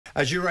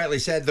As you rightly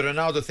said, the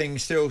Ronaldo thing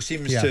still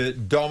seems to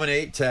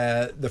dominate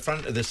the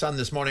front of the Sun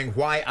this morning.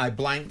 Why I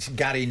blanked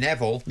Gary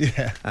Neville.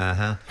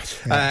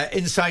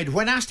 Inside,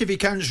 when asked if he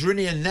counts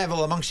Rooney and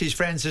Neville amongst his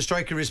friends, the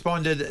striker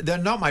responded, "They're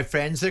not my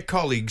friends, they're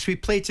colleagues. We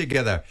play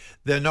together.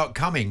 They're not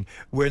coming.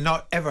 We're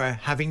not ever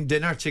having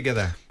dinner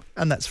together."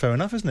 And that's fair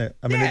enough, isn't it?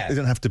 I mean, they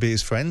don't have to be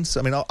his friends.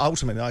 I mean,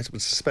 ultimately, I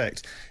would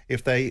suspect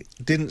if they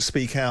didn't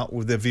speak out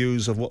with their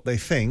views of what they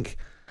think,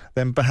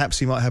 then perhaps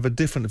he might have a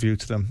different view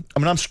to them. I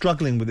mean, I'm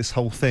struggling with this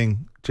whole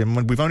thing, Jim.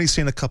 We've only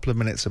seen a couple of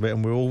minutes of it,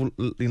 and we're all,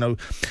 you know,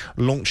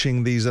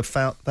 launching these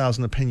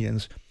 1,000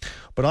 opinions.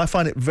 But I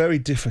find it very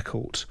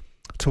difficult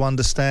to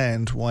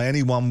understand why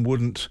anyone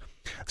wouldn't...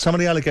 Some of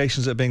the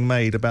allegations that are being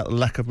made about the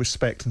lack of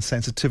respect and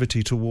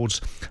sensitivity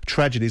towards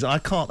tragedies, I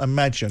can't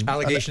imagine.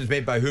 Allegations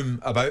made by whom?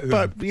 About whom?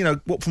 But, you know,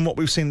 from what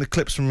we've seen, the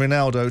clips from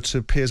Ronaldo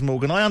to Piers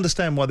Morgan, I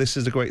understand why this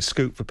is a great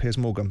scoop for Piers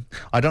Morgan.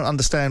 I don't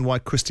understand why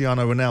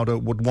Cristiano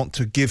Ronaldo would want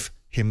to give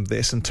him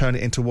this and turn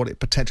it into what it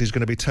potentially is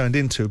going to be turned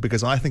into,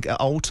 because I think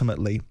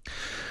ultimately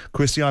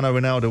Cristiano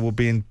Ronaldo will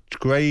be in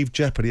grave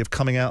jeopardy of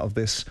coming out of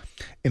this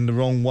in the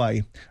wrong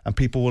way, and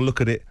people will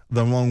look at it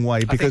the wrong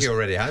way. Because I think he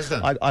already has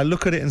done. I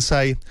look at it and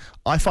say,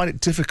 I find it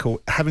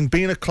difficult, having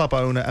been a club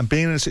owner and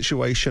being in a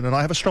situation, and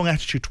I have a strong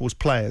attitude towards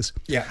players,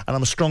 and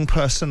I'm a strong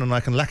person and I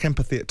can lack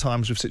empathy at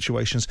times with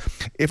situations.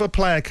 If a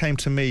player came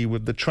to me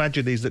with the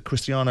tragedies that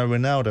Cristiano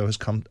Ronaldo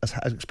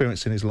has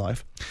experienced in his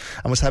life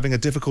and was having a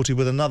difficulty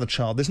with another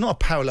child, there's not a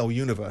parallel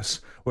universe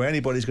where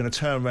anybody's going to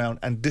turn around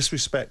and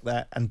disrespect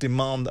that and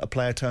demand that a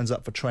player turns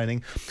up for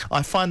training.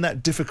 I find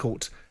that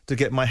difficult to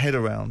get my head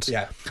around.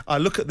 I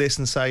look at this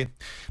and say,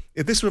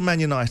 if this were Man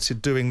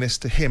United doing this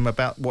to him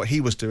about what he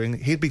was doing,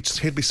 he'd be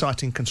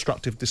citing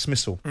constructive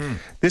dismissal.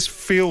 This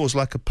feels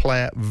like a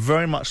player,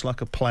 very much like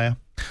a player,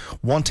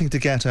 wanting to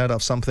get out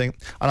of something.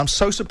 And I'm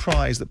so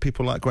surprised that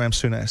people like Graeme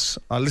Souness,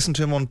 I listened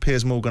to him on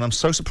Piers Morgan, I'm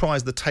so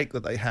surprised the take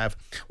that they have,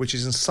 which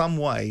is in some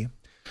way,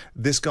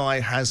 this guy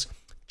has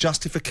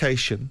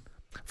justification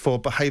for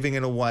behaving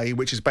in a way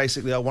which is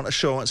basically, I want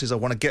assurances, I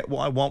want to get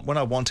what I want when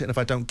I want it, and if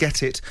I don't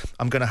get it,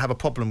 I'm going to have a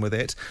problem with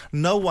it.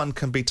 No one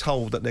can be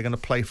told that they're going to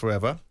play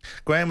forever.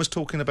 Graeme was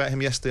talking about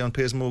him yesterday on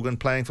Piers Morgan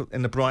playing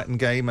in the Brighton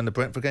game and the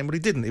Brentford game, but he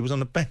didn't. He was on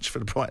the bench for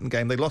the Brighton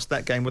game. They lost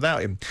that game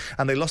without him,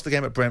 and they lost the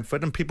game at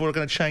Brentford, and people are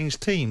going to change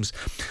teams.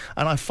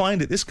 And I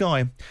find it, this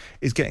guy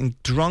is getting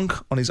drunk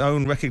on his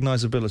own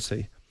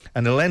recognisability.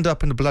 And he'll end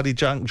up in the bloody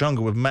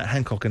jungle with Matt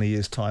Hancock in a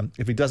year's time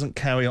if he doesn't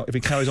carry on, if he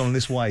carries on in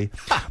this way.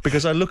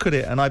 Because I look at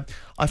it and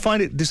I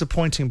find it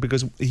disappointing,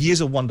 because he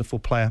is a wonderful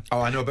player. Oh,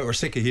 I know, but we're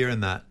sick of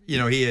hearing that. You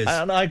know, he is.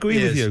 And I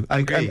agree with you.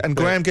 And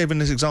Graeme gave in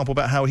this example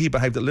about how he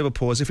behaved at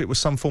Liverpool as if it was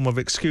some form of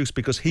excuse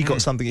because he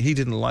got something he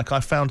didn't like.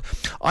 I find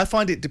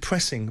it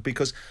depressing,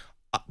 because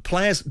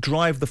players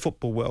drive the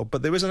football world,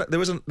 but there is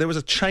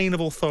a chain of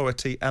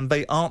authority, and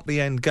they aren't the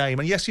end game.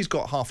 And yes, he's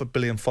got 500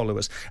 million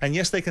followers, and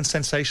yes, they can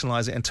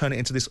sensationalise it and turn it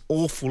into this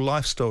awful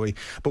life story.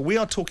 But we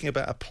are talking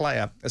about a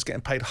player that's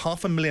getting paid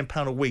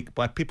 £500,000 a week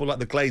by people like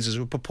the Glazers,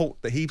 who purport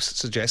that he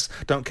suggests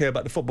don't care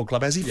about the football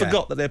club. Has he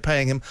forgot that they're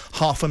paying him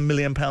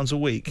 £500,000 a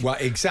week? Well,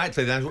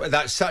 exactly.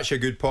 That's such a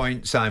good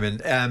point, Simon.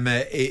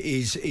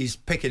 He's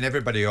picking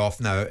everybody off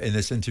now in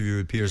this interview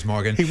with Piers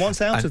Morgan. He wants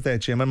out of there,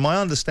 Jim. And my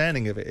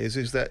understanding of it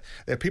is that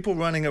there are people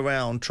running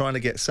around trying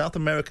to get South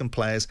American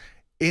players,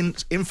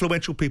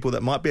 influential people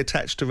that might be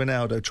attached to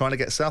Ronaldo, trying to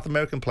get South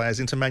American players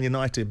into Man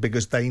United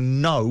because they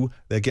know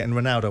they're getting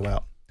Ronaldo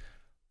out.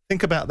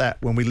 Think about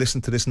that when we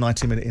listen to this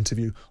 90-minute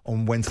interview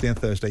on Wednesday and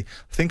Thursday.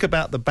 Think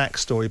about the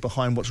backstory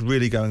behind what's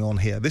really going on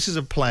here. This is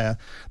a player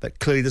that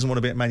clearly doesn't want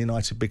to be at Man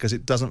United because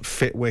it doesn't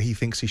fit where he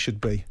thinks he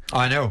should be.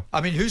 I know. I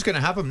mean, who's going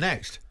to have him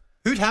next?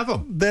 Who'd have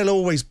them?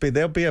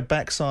 There'll be a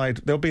backside.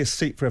 There'll be a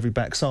seat for every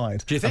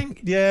backside. Do you think?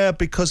 Yeah,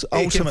 because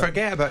ultimately... You can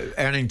forget about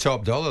earning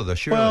top dollar, though,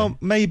 surely. Well,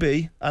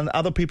 maybe, and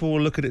other people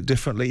will look at it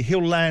differently.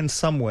 He'll land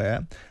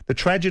somewhere. The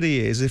tragedy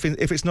is, if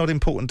it's not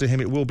important to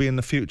him, it will be in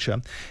the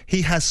future.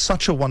 He has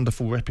such a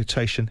wonderful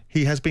reputation.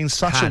 He has been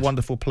such a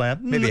wonderful player.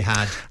 Maybe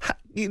had.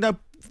 You know,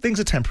 things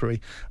are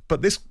temporary,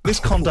 but this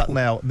conduct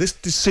now, this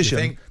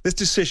decision,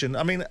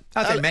 I mean,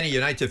 I think many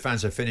United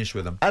fans are finished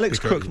with him. Alex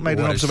Crook made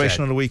an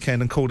observation on the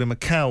weekend and called him a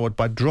coward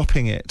by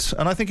dropping it,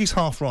 and I think he's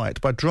half right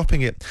by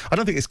dropping it. I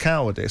don't think it's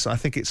cowardice. I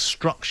think it's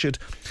structured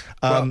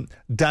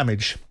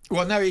damage.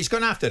 Well, now he's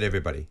gone after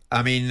everybody.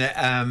 I mean,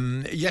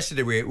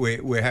 yesterday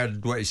we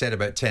heard what he said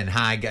about Ten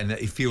Hag, and that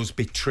he feels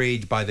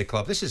betrayed by the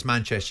club. This is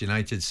Manchester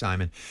United,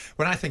 Simon.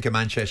 When I think of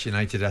Manchester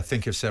United, I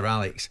think of Sir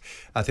Alex.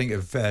 I think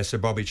of Sir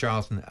Bobby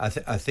Charlton. I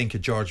think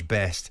of George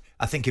Best.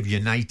 I think of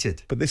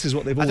United. But this is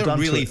what they've all done to it. I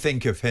don't really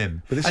think of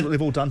him. But this is what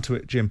they've all done to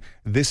it, Jim.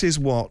 This is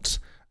what...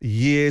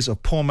 years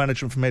of poor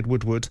management from Ed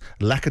Woodward,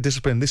 lack of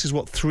discipline. This is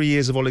what 3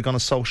 years of Ole Gunnar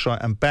Solskjaer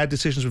and bad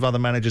decisions with other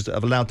managers that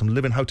have allowed them to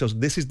live in hotels.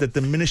 This is the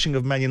diminishing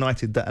of Man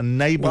United that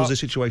enables this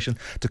situation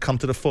to come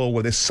to the fore,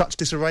 where there's such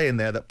disarray in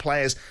there that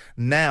players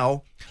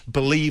now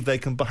believe they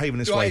can behave in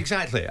this way.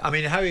 Exactly. I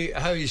mean, how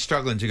he's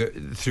struggling to go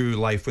through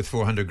life with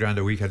 400 grand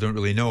a week, I don't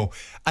really know.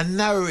 And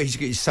now he's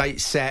got his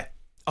sights set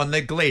on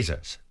the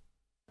Glazers.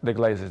 The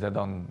Glazers, they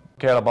don't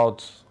care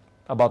about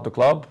about the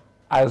club.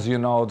 As you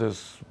know,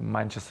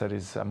 Manchester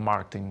is a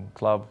marketing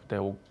club. They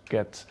will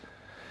get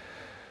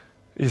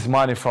his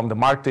money from the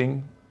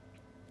marketing.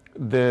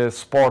 The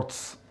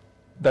sports,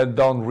 they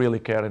don't really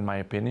care, in my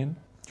opinion.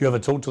 Do you ever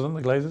talk to them,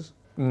 the Glazers?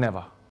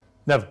 Never.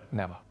 Never?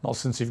 Never. Not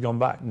since you've gone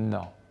back?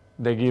 No.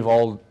 They give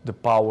all the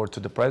power to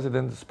the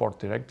president, the sport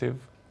directive.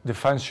 The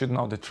fans should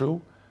know the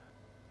truth,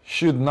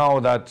 should know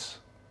that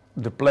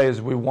the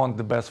players, we want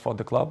the best for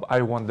the club.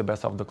 I want the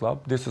best of the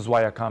club. This is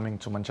why I'm coming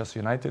to Manchester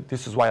United.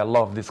 This is why I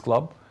love this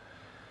club.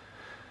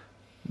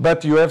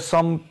 But you have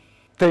some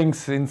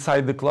things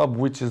inside the club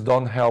which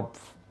don't help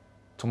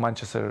to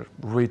Manchester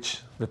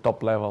reach the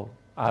top level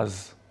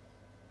as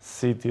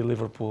City,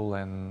 Liverpool,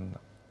 and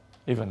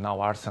even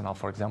now Arsenal,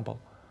 for example,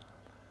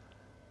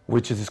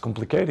 which is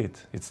complicated.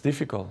 It's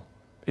difficult.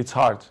 It's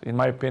hard. In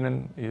my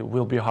opinion, it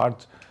will be hard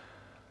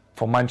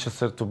for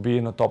Manchester to be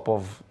in the top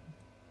of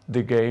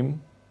the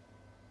game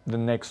the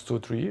next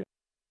 2-3 years.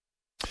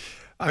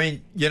 I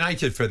mean,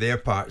 United, for their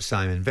part,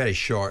 Simon, very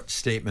short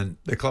statement.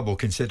 The club will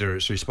consider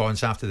its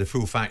response after the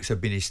full facts have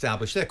been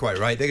established. They're quite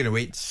right. They're going to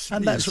wait.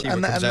 And that's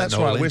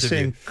why we're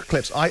seeing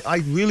clips.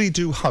 I really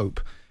do hope,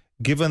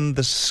 given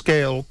the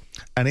scale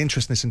and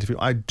interest in this interview,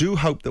 I do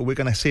hope that we're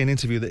going to see an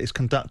interview that is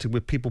conducted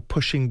with people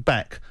pushing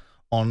back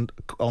on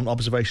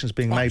observations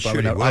being made by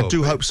Ronaldo. I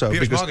do hope so.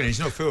 Piers Morgan, he's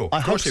no fool.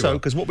 I hope so,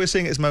 because what we're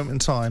seeing at this moment in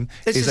time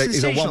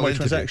is a one-way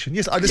transaction.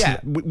 Yes, I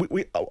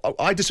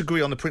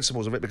disagree on the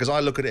principles of it, because I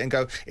look at it and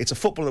go, it's a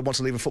footballer that wants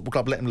to leave a football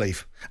club, let him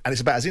leave. And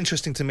it's about as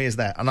interesting to me as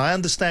that. And I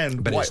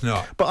understand but why, it's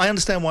not. But I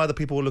understand why other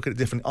people will look at it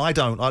differently. I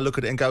don't. I look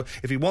at it and go,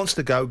 if he wants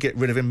to go, get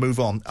rid of him, move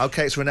on.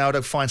 Okay, it's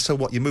Ronaldo, fine, so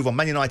what? You move on.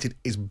 Man United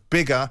is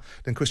bigger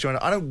than Cristiano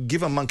Ronaldo. I don't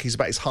give a monkeys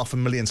about his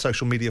 500,000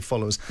 social media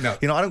followers. No.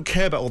 You know, I don't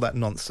care about all that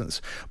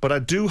nonsense. But I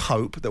do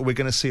hope that we're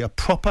going to see a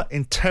proper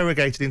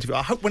interrogated interview.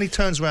 I hope when he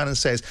turns around and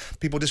says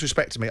people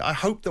disrespected me, I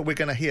hope that we're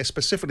going to hear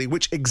specifically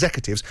which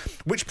executives,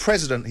 which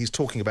president he's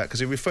talking about, because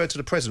he referred to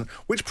the president.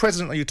 Which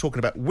president are you talking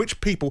about?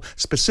 Which people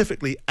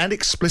specifically and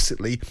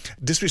explicitly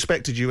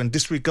disrespected you and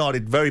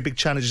disregarded very big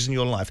challenges in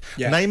your life?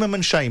 Yeah. Name them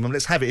and shame them.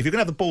 Let's have it. If you're going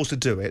to have the balls to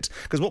do it,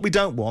 because what we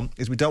don't want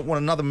is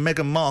another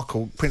Meghan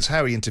Markle, Prince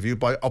Harry interview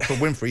by Oprah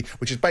Winfrey,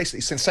 which is basically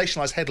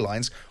sensationalised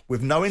headlines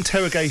with no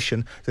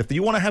interrogation. So if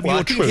you want to have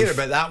your truth... I care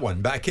about that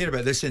one, but I care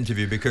about this interview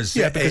because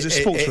it's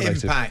sports related.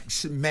 It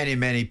impacts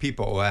many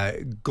people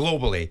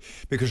globally,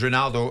 because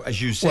Ronaldo,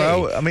 as you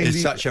say, is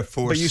such a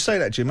force. But you say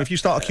that, Jim. If you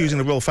start accusing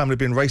the royal family of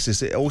being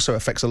racist, it also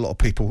affects a lot of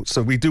people.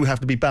 So we do have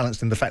to be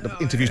balanced in the fact that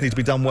interviews need to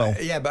be done well.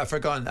 Yeah, but I've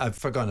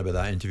forgotten about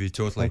that interview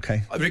totally.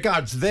 Okay.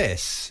 Regards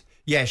this.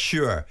 Yeah,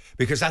 sure.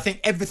 Because I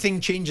think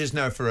everything changes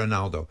now for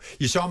Ronaldo.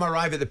 You saw him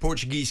arrive at the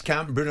Portuguese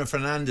camp, Bruno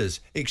Fernandes,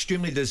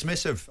 extremely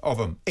dismissive of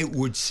him, it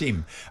would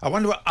seem. I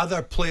wonder what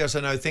other players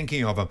are now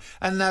thinking of him.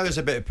 And now there's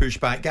a bit of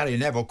pushback. Gary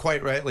Neville,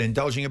 quite rightly,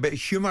 indulging a bit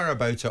of humour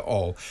about it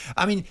all.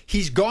 I mean,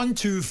 he's gone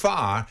too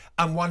far,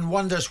 and one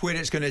wonders where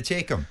it's going to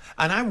take him.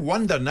 And I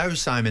wonder now,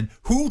 Simon,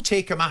 who'll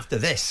take him after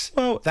this?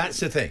 Well, that's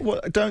the thing.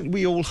 Well, don't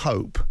we all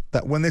hope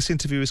that when this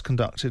interview is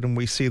conducted and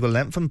we see the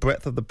length and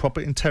breadth of the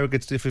proper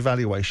interrogative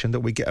evaluation,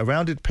 that we get a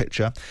rounded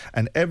picture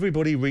and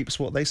everybody reaps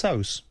what they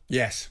sows?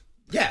 Yes.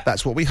 Yeah.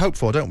 That's what we hope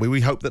for, don't we? We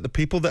hope that the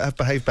people that have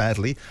behaved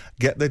badly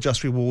get their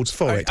just rewards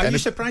for it. Are you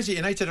surprised that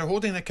United are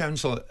holding the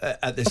council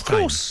at this time? Of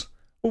course.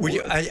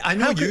 I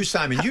know you,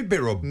 Simon, you'd be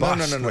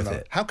robust with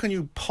it. How can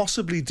you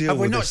possibly deal with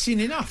this? Have we not seen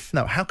enough?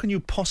 No, how can you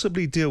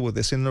possibly deal with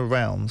this in the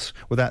rounds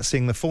without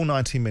seeing the full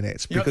 90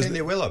 minutes? You don't think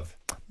they will have?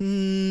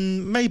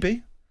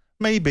 Maybe.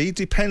 Maybe.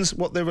 Depends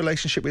what their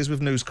relationship is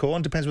with News Corp,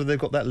 and depends whether they've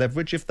got that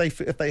leverage. If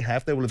they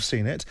have, they will have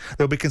seen it.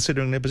 They'll be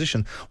considering their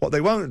position. What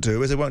they won't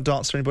do is they won't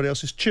dance to anybody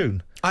else's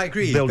tune. I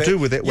agree. They'll do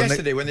with it when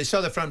when they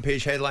saw the front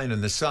page headline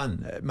in The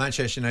Sun,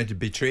 Manchester United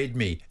betrayed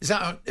me. Is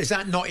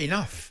that not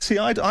enough? See,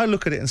 I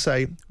look at it and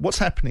say, what's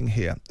happening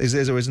here is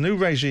there is a new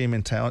regime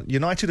in town.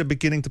 United are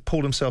beginning to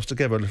pull themselves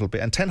together a little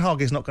bit, and Ten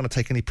Hag is not going to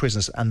take any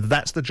prisoners, and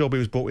that's the job he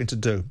was brought in to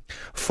do.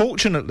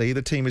 Fortunately,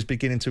 the team is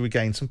beginning to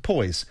regain some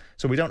poise,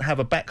 so we don't have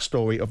a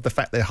backstory of the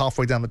fact they're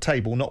halfway down the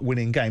table not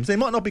winning games. They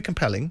might not be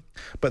compelling,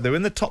 but they're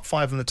in the top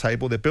 5 on the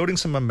table. They're building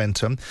some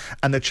momentum,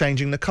 and they're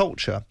changing the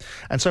culture.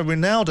 And so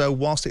Ronaldo,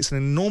 whilst it's an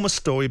enormous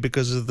story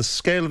because of the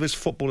scale of his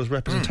footballer's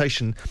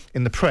representation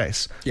in the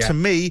press, to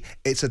me,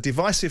 it's a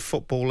divisive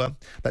footballer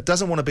that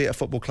doesn't want to be at a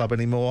football club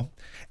anymore.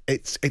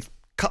 It's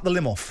cut the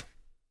limb off.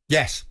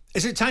 Yes.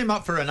 Is it time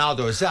up for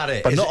Ronaldo? Is that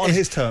it? But not on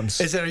his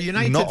terms. Is there a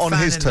United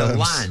fan in the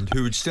land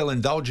who would still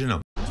indulge in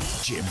him?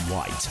 Jim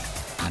White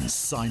and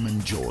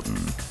Simon Jordan,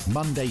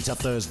 Monday to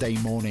Thursday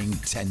morning,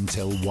 10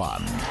 till 1.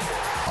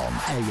 On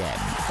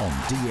AM, on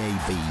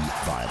DAB,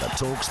 via the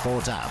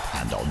talkSPORT app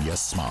and on your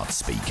smart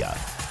speaker.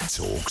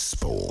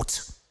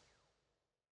 talkSPORT.